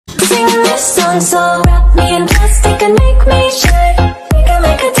sing this song. So wrap me in plastic and make me shine. We can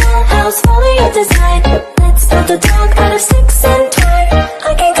make a dollhouse, follow your design. Let's build a dog out of sticks and twine.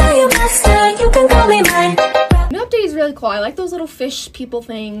 I can call you master, you can call me mine. New update is really cool. I like those little fish people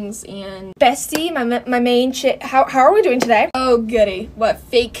things. And bestie, my main shit. How are we doing today? Oh goody, what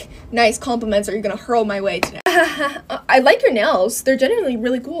fake nice compliments are you gonna hurl my way today? I like your nails. They're genuinely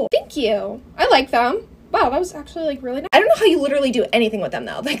really cool. Thank you. I like them. Wow, that was actually like really nice. I don't know how you literally do anything with them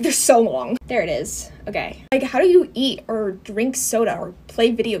though. Like they're so long. There it is. Okay. Like how do you eat or drink soda or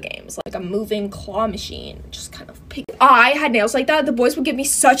play video games? Like a moving claw machine. Just kind of pick. I had nails like that. The boys would give me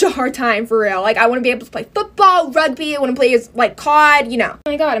such a hard time for real. Like I want to be able to play football, rugby. I want to play as like COD, you know.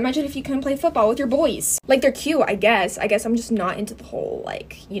 Oh my god, imagine if you couldn't play football with your boys. Like they're cute, I guess. I guess I'm just not into the whole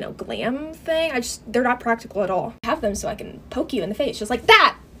like, you know, glam thing. They're not practical at all. I have them so I can poke you in the face just like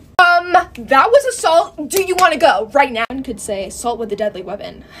that. That was assault. Do you want to go right now? One could say assault with a deadly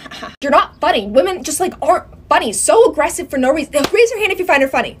weapon. You're not funny. Women just like aren't funny. So aggressive for no reason. Raise your hand if you find her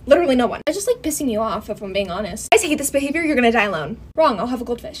funny. Literally no one. I just like pissing you off if I'm being honest. I hate this behavior. You're gonna die alone. Wrong. I'll have a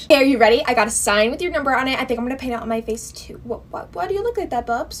goldfish. Okay, are you ready? I got a sign with your number on it. I think I'm gonna paint it on my face too. Why do you look like that,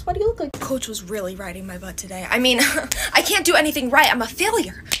 Bubs? Why do you look like? Coach was really riding my butt today. I mean, I can't do anything right. I'm a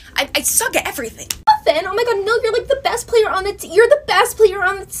failure. I suck at everything. Nothing. Oh my god, no, you're like the best player on the team. You're the best player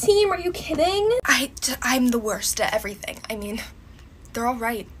on the team. Are you kidding? I'm the worst at everything. I mean, they're all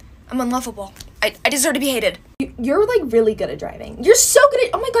right. I'm unlovable. I deserve to be hated. You're like really good at driving. You're so good at,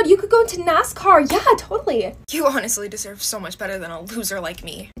 oh my god, you could go into NASCAR. Yeah, totally. You honestly deserve so much better than a loser like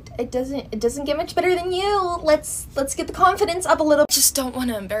me. It doesn't get much better than you. Let's get the confidence up a little. I just don't want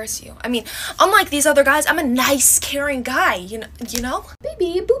to embarrass you. I mean, unlike these other guys, I'm a nice, caring guy, you know?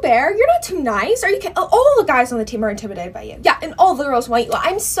 Baby, Boo Bear, you're not too nice. Are you kidding? All the guys on the team are intimidated by you. Yeah, and all the girls want you.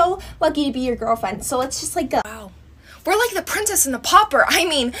 I'm so lucky to be your girlfriend. So let's just like go. Wow. We're like the princess and the pauper. I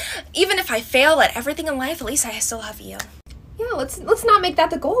mean, even if I fail at everything in life, at least I still have you. Yeah, let's not make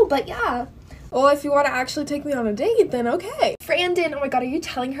that the goal, but yeah. Well, if you want to actually take me on a date, then okay. Brandon, oh my god, are you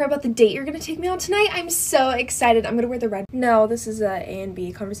telling her about the date you're gonna take me on tonight? I'm so excited. I'm gonna wear the red. No, this is a A and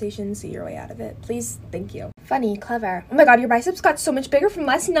B conversation. See your way out of it. Please, thank you. Funny, clever. Oh my god, your biceps got so much bigger from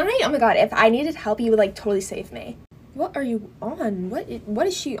last night. Oh my god, if I needed help, you would like totally save me. What are you on? What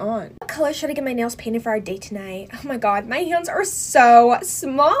is she on? What color should I get my nails painted for our date tonight? Oh my god, my hands are so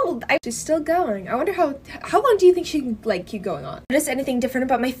small. She's still going. I wonder how long do you think she can like keep going on? Notice anything different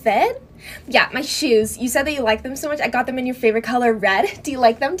about my fit? Yeah, my shoes. You said that you like them so much. I got them in your favorite color, red. Do you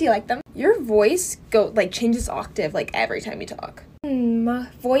like them? Do you like them? Your voice changes octave like every time you talk. My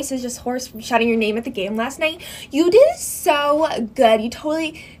voice is just hoarse from shouting your name at the game last night. You did so good. You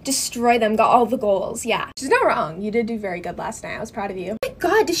totally destroyed them, got all the goals. Yeah, she's not wrong. You did do very good last night. I was proud of you. Oh my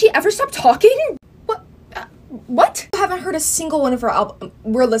god, did she ever stop talking? What? I haven't heard a single one of her albums.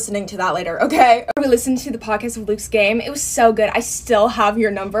 We're listening to that later, okay? We listened to the podcast of Luke's game. It was so good. I still have your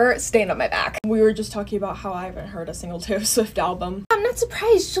number staying on my back. We were just talking about how I haven't heard a single Taylor Swift album. I'm not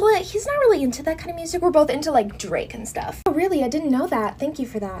surprised, Juliet. He's not really into that kind of music. We're both into like Drake and stuff. Oh, really? I didn't know that. Thank you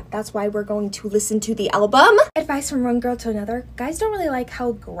for that. That's why we're going to listen to the album. Advice from one girl to another. Guys don't really like how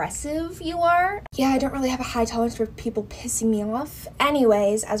aggressive you are. Yeah, I don't really have a high tolerance for people pissing me off.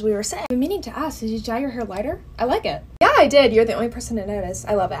 Anyways, as we were saying, I'm meaning to ask, did you dye your hair lighter? I like it. Yeah, I did. You're the only person to notice.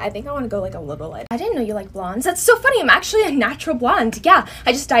 I love it. I think I want to go like a little light. I didn't know you like blondes. That's so funny. I'm actually a natural blonde. Yeah,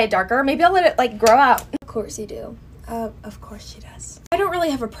 I just dye it darker. Maybe I'll let it like grow out. Of course you do. Of course she does. I don't really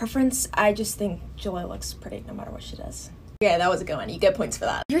have a preference. I just think Julia looks pretty no matter what she does. Yeah, that was a good one. You get points for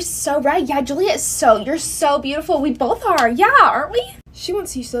that. You're so right. Yeah, Julia is you're so beautiful. We both are. Yeah, aren't we? She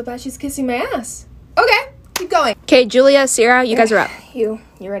wants you so bad she's kissing my ass. Okay, keep going. Okay, Julia, Sierra, you guys are up. You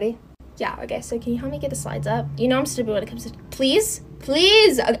ready? Yeah, okay, so can you help me get the slides up? You know I'm stupid when it comes to, please?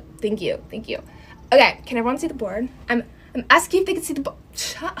 Okay, thank you. Okay, can everyone see the board? I'm asking if they can see the board.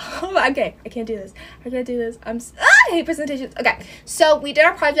 Shut up. Okay, I can't do this. I hate presentations. Okay, so we did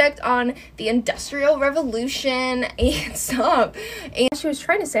our project on the Industrial Revolution and stop. And she was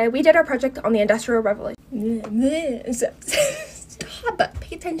trying to say, we did our project on the Industrial Revolution. Stop,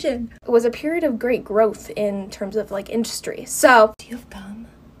 pay attention. It was a period of great growth in terms of like industry. So, do you have gum?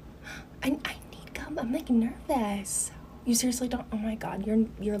 I need gum. I'm like nervous. You seriously don't? Oh my god, you're.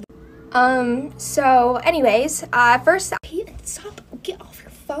 So anyways, first, stop. Get off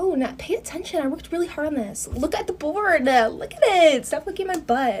your phone. Pay attention. I worked really hard on this. Look at the board. Look at it. Stop looking at my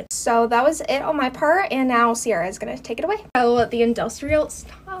butt. So that was it on my part, and now Sierra is gonna take it away. Oh, the industrial.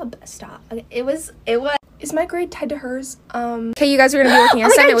 Stop. Okay, it was. Is my grade tied to hers? Okay, you guys are gonna be working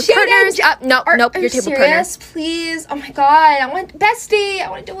assignment with partners. Nope, your table partner. Please. Oh my god, I want bestie. I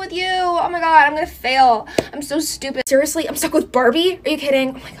want to do it with you. Oh my god, I'm gonna fail. I'm so stupid. Seriously, I'm stuck with Barbie. Are you kidding?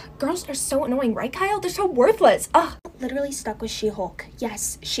 Oh my god. Girls are so annoying, right, Kyle? They're so worthless. Ugh. Literally stuck with She-Hulk.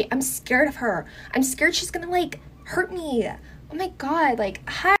 Yes, I'm scared of her. I'm scared she's gonna, like, hurt me. Oh my god, like,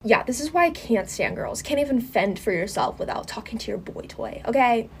 hi. Yeah, this is why I can't stand girls. Can't even fend for yourself without talking to your boy toy,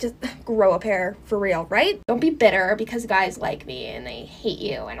 okay? Just grow a pair, for real, right? Don't be bitter because guys like me and they hate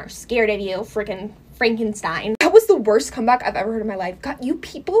you and are scared of you, freaking Frankenstein. That was the worst comeback I've ever heard in my life. God, you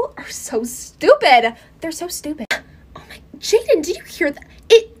people are so stupid. They're so stupid. Oh my, Jaden, did you hear that?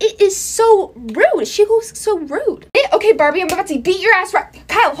 It is so rude. She goes so rude. Okay, Barbie, I'm about to beat your ass right.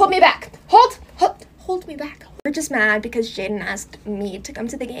 Kyle, hold me back. Hold me back. We're just mad because Jaden asked me to come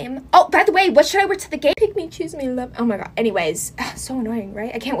to the game. Oh, by the way, what should I wear to the game? Pick me, choose me, love. Oh my god. Anyways, so annoying,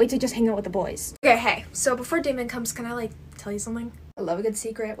 right? I can't wait to just hang out with the boys. Okay, hey, so before Damon comes, can I, like, tell you something? I love a good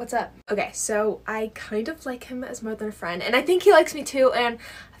secret. What's up? Okay, so I kind of like him as more than a friend, and I think he likes me too, and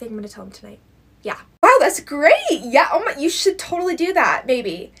I think I'm gonna tell him tonight. Yeah. Wow, that's great! Yeah, oh my, you should totally do that,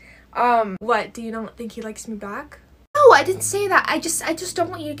 maybe. What, do you not think he likes me back? No, I didn't say that. I just don't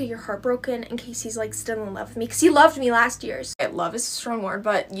want you to get your heart broken in case he's, like, still in love with me. Because he loved me last year. So, love is a strong word,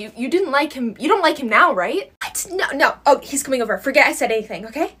 but you didn't like him. You don't like him now, right? What? No. Oh, he's coming over. Forget I said anything,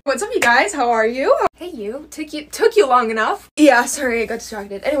 okay? What's up, you guys? How are you? Hey, you. Took you long enough. Yeah, sorry, I got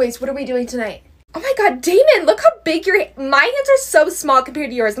distracted. Anyways, what are we doing tonight? Oh my god, Damon, look how big my hands are so small compared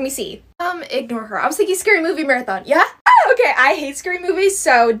to yours. Let me see. Ignore her. I was thinking scary movie marathon, yeah? Oh, okay, I hate scary movies,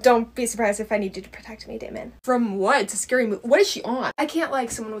 so don't be surprised if I need you to protect me, Damon. From what? To scary movie? What is she on? I can't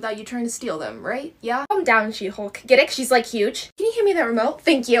like someone without you trying to steal them, right? Yeah? Calm down, She-Hulk. Get it? She's like huge. Can you hand me that remote?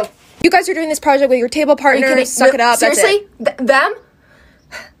 Thank you. You guys are doing this project with your table partner. Suck it up. Seriously? Them?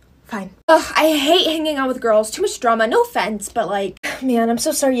 Fine. Ugh, I hate hanging out with girls. Too much drama. No offense, but like, man, I'm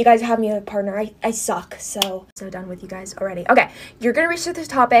so sorry you guys have me as a partner. I suck. So done with you guys already. Okay, you're gonna research this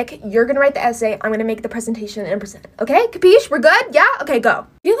topic. You're gonna write the essay. I'm gonna make the presentation and present. Okay, capiche? We're good? Yeah? Okay, go.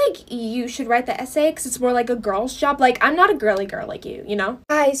 I feel like you should write the essay because it's more like a girl's job. Like, I'm not a girly girl like you know?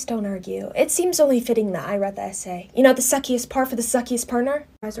 Guys, don't argue. It seems only fitting that I write the essay. You know, the suckiest part for the suckiest partner?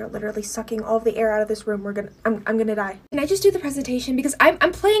 You guys are literally sucking all of the air out of this room. I'm gonna die. Can I just do the presentation? Because I'm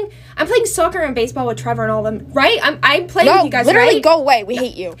playing soccer and baseball with Trevor and all of them, right? I'm playing with you guys, literally, right? go away. We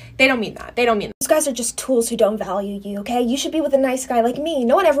hate you. They don't mean that. Those guys are just tools who don't value you, okay? You should be with a nice guy like me.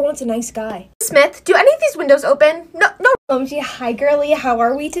 No one ever wants a nice guy. Smith, do any of these windows open? No. OMG, hi girly. How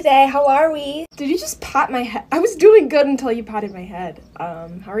are we today? How are we? Did you just pat my head? I was doing good until you patted my head. How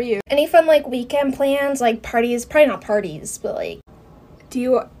are you? Any fun, like, weekend plans? Like, parties? Probably not parties, but, like, do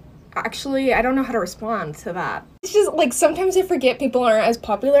you... Actually, I don't know how to respond to that. It's just, like, sometimes I forget people aren't as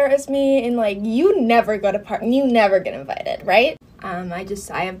popular as me, and, like, you never go to party, you never get invited, right?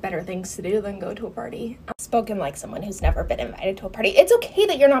 I have better things to do than go to a party. I've spoken like someone who's never been invited to a party. It's okay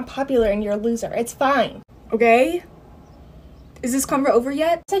that you're not popular and you're a loser. It's fine. Okay? Is this convo over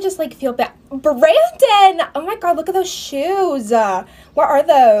yet? I just, like, feel bad. Brandon! Oh my god, look at those shoes. What are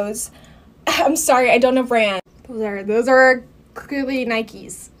those? I'm sorry, I don't know brand. Those are clearly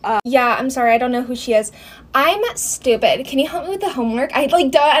Nikes. Yeah, I'm sorry, I don't know who she is. I'm stupid. Can you help me with the homework? I,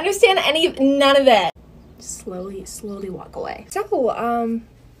 like, don't understand none of it. Slowly walk away. So,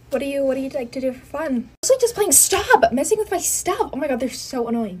 what do you like to do for fun? Mostly just playing, stop messing with my stuff. Oh my god, they're so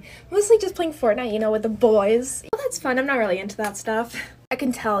annoying. Mostly just playing Fortnite, you know, with the boys. Well, that's fun. I'm not really into that stuff. I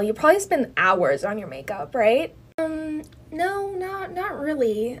can tell. You probably spend hours on your makeup, right? No, not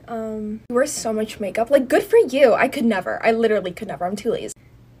really. You wear so much makeup. Like, good for you. I could never. I literally could never. I'm too lazy.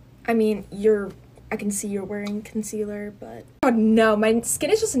 I mean, I can see you're wearing concealer, but... God, no. My skin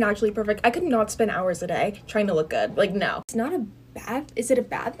is just naturally perfect. I could not spend hours a day trying to look good. Like, no. It's not a bad... Is it a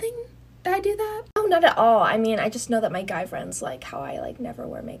bad thing that I do that? Oh, not at all. I mean, I just know that my guy friends like how I, like, never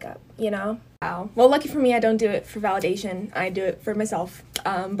wear makeup, you know? Wow. Well, lucky for me, I don't do it for validation. I do it for myself.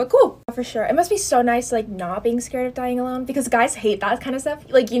 But cool. For sure. It must be so nice, like, not being scared of dying alone, because guys hate that kind of stuff.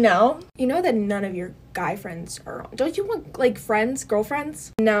 Like, you know that none of your guy friends are... Don't you want, like, friends?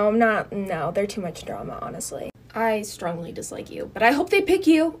 Girlfriends? No, I'm not... No, they're too much drama, honestly. I strongly dislike you, but I hope they pick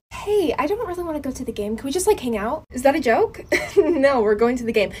you. Hey, I don't really want to go to the game. Can we just, like, hang out? Is that a joke? No, we're going to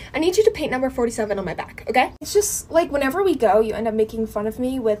the game. I need you to paint number 47 on my back, okay? It's just, like, whenever we go, you end up making fun of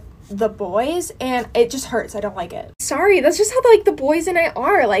me with the boys, and it just hurts. I don't like it. Sorry, that's just how, like, the boys and I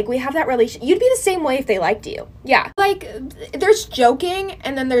are. Like, we have that relation. You'd be the same way if they liked you. Yeah. Like, there's joking,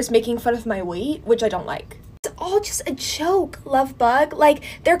 and then there's making fun of my weight, which I don't like. It's all just a joke, love bug. Like,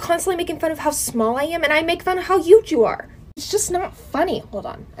 they're constantly making fun of how small I am, and I make fun of how huge you are. It's just not funny. Hold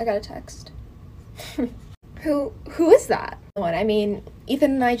on, I got a text. Who is that? I mean,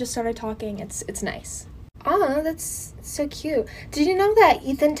 Ethan and I just started talking. It's nice. Aw, that's so cute. Did you know that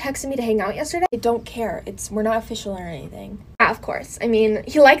Ethan texted me to hang out yesterday? I don't care. We're not official or anything. Yeah, of course. I mean,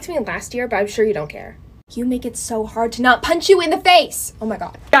 he liked me last year, but I'm sure you don't care. You make it so hard to not punch you in the face. Oh my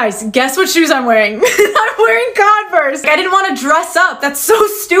god. Guys, guess what shoes I'm wearing? I'm wearing Converse. I didn't want to dress up. That's so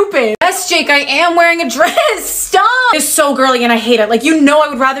stupid. Yes, Jake, I am wearing a dress. Stop. It's so girly and I hate it. Like, you know I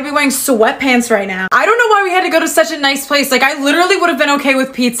would rather be wearing sweatpants right now. I don't know why we had to go to such a nice place. Like, I literally would have been okay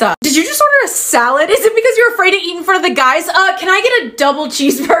with pizza. Did you just order a salad? Is it because you're afraid to eat in front of the guys? Can I get a double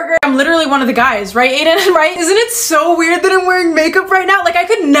cheeseburger? I'm literally one of the guys, right, Aiden? Right? Isn't it so weird that I'm wearing makeup right now? Like, I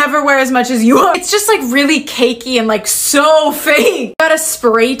could never wear as much as you are. It's just like really cakey and like so fake. Got a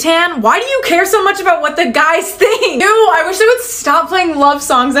spray tan? Why do you care so much about what the guys think? Ew, I wish they would stop playing love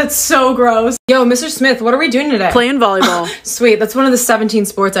songs. That's so gross. Yo, Mr. Smith, what are we doing today? Playing volleyball. Sweet, that's one of the 17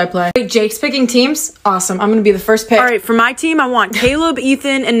 sports I play. Wait, Jake's picking teams? Awesome, I'm gonna be the first pick. All right, for my team, I want Caleb,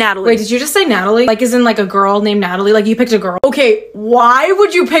 Ethan, and Natalie. Wait, did you just say Natalie? Like, as in like a girl named Natalie? Like, you picked a girl? Okay, why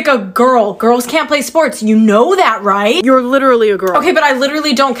would you pick a girl? Girls can't play sports. You know that, right? You're literally a girl. Okay, but I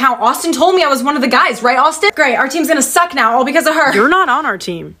literally don't count. Austin told me I was one of the guys, right, Austin? Great, our team's gonna suck now, all because of her. You're not on our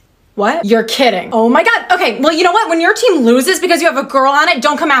team. What? You're kidding. Oh my god. Okay, well, you know what? When your team loses because you have a girl on it,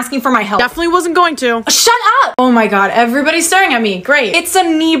 don't come asking for my help. Definitely wasn't going to. Shut up! Oh my god, everybody's staring at me. Great. It's a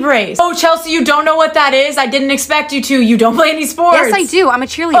knee brace. Oh, Chelsea, you don't know what that is? I didn't expect you to. You don't play any sports. Yes, I do. I'm a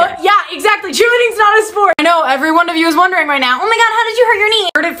cheerleader. Yeah, exactly. Cheerleading's not a sport. I know, every one of you is wondering right now, oh my god, how did you hurt your knee?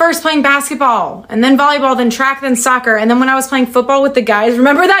 I heard it first playing basketball, and then volleyball, then track, then soccer, and then when I was playing football with the guys,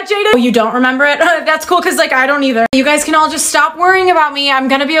 remember that, Jada? Oh, you don't remember it? That's cool, because, like, I don't either. You guys can all just stop worrying about me. I'm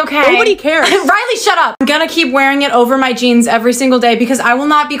gonna be okay. Nobody cares. Riley, shut up. I'm gonna keep wearing it over my jeans every single day because I will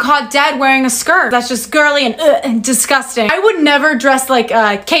not be caught dead wearing a skirt. That's just girly and disgusting. I would never dress like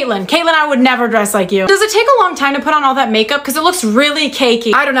Caitlin. Caitlin, I would never dress like you. Does it take a long time to put on all that makeup? Because it looks really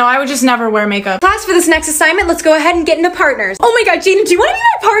cakey. I don't know. I would just never wear makeup. Class, for this next assignment, let's go ahead and get into partners. Oh my god, Jaden, do you want to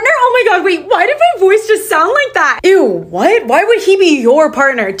be my partner? Oh my god, wait, why did my voice just sound like that? Ew, what? Why would he be your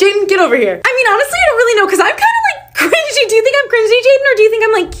partner? Jaden, get over here. I mean, honestly, I don't really know because I'm kind of like cringy. Do you think I'm cringy, Jaden, or do you think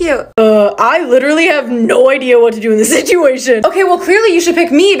I'm like cute? I literally have no idea what to do in this situation. Okay, well, clearly you should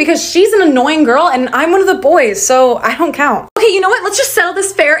pick me because she's an annoying girl and I'm one of the boys, so I don't count. Okay, you know what? Let's just settle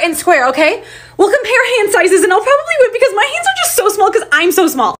this fair and square, okay? We'll compare hand sizes and I'll probably win because my hands are just so small because I'm so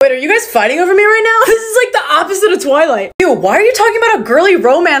small. Wait, are you guys fighting over me right now? This is like the opposite of Twilight. Ew, why are you talking about a girly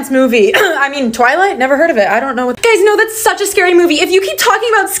romance movie? I mean, Twilight? Never heard of it. I don't know what— Guys, no, that's such a scary movie. If you keep talking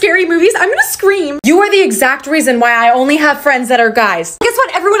about scary movies, I'm gonna scream. You are the exact reason why I only have friends that are guys. Guess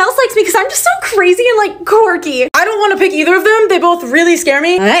what? Everyone else likes me because I'm just so crazy and like quirky. I don't want to pick either of them. They both really scare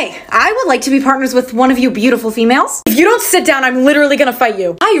me. Hey, I would like to be partners with one of you beautiful females. If you don't sit down, I'm literally gonna fight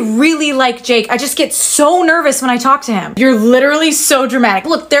you. I really like Jake. I just get so nervous when I talk to him. You're literally so dramatic.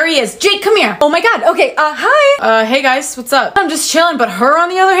 Look, there he is. Jake, come here. Oh my god. Okay, hi. Hey guys, what's up? I'm just chilling, but her on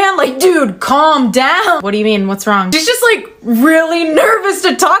the other hand, like, dude, calm down. What do you mean? What's wrong? She's just like really nervous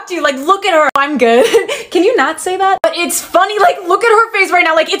to talk to you. Like, look at her. I'm good. Can you not say that? But it's funny, like, look at her face right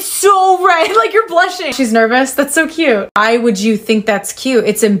now. Like, it's so red. Like, you're blushing. She's nervous. That's so cute. Why would you think that's cute?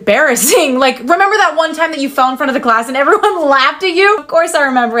 It's embarrassing. Like, remember that one time that you fell in front of the class and everyone laughed at you? Of course I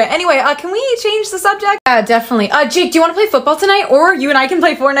remember it. Anyway, can we change the subject? Yeah, definitely. Jake, do you want to play football tonight? Or you and I can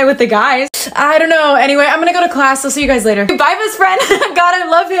play Fortnite with the guys? I don't know. Anyway, I'm gonna go to class. I'll see you guys later. Bye, best friend. God, I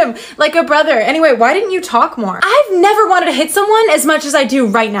love him. Like a brother. Anyway, why didn't you talk more? I've never wanted to hit someone as much as I do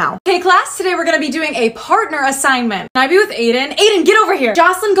right now. Okay, class, today we're gonna be doing a partner assignment. Can I be with Aiden? Aiden, get over here.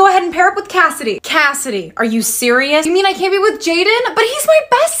 Jocelyn, go ahead and pair up with Cassidy. Cassidy, are you serious? You mean I can't be with Jaden? But he's my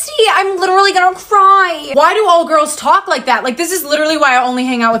bestie. I'm literally gonna cry. Why do all girls talk like that? Like, this is literally why I only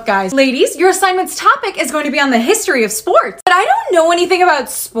hang out with guys. Ladies, your assignment's topic is going to be on the history of sports. But I don't know anything about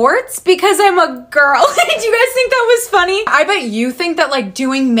sports because I'm a girl. Do you guys think that was funny? I bet you think that like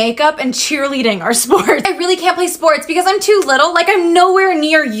doing makeup and cheerleading are sports. I really can't play sports because I'm too little. Like, I'm nowhere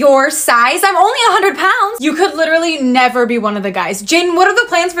near your size. I'm only 100 pounds. You could literally never be one of the guys. Jaden, what are the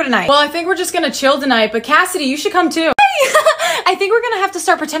plans for tonight? Well, I think we're just gonna chill tonight, but Cassidy, you should come too. Hey! I think we're gonna have to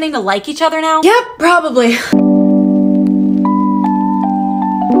start pretending to like each other now. Yep, probably.